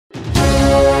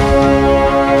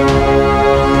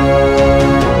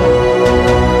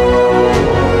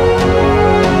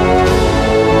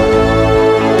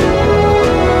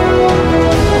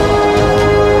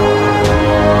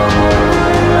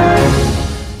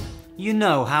You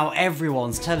know how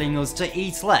everyone's telling us to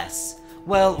eat less?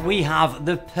 Well, we have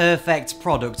the perfect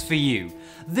product for you.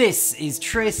 This is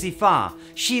Tracy Farr.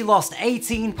 She lost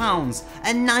 18 pounds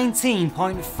and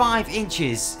 19.5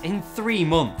 inches in 3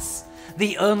 months.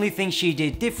 The only thing she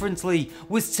did differently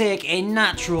was take a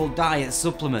natural diet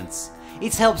supplement.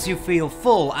 It helps you feel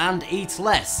full and eat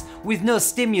less, with no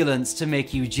stimulants to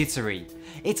make you jittery.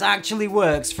 It actually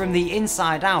works from the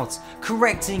inside out,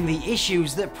 correcting the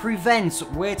issues that prevent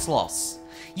weight loss.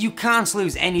 You can't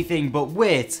lose anything but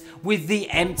weight with the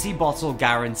empty bottle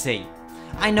guarantee.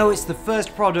 I know it's the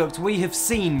first product we have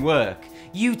seen work.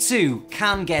 You too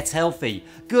can get healthy.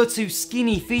 Go to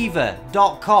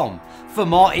skinnyfever.com. For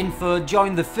more info,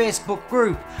 join the Facebook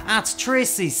group at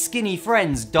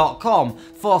tracyskinnyfriends.com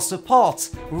for support,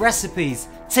 recipes,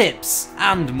 tips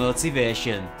and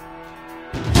motivation.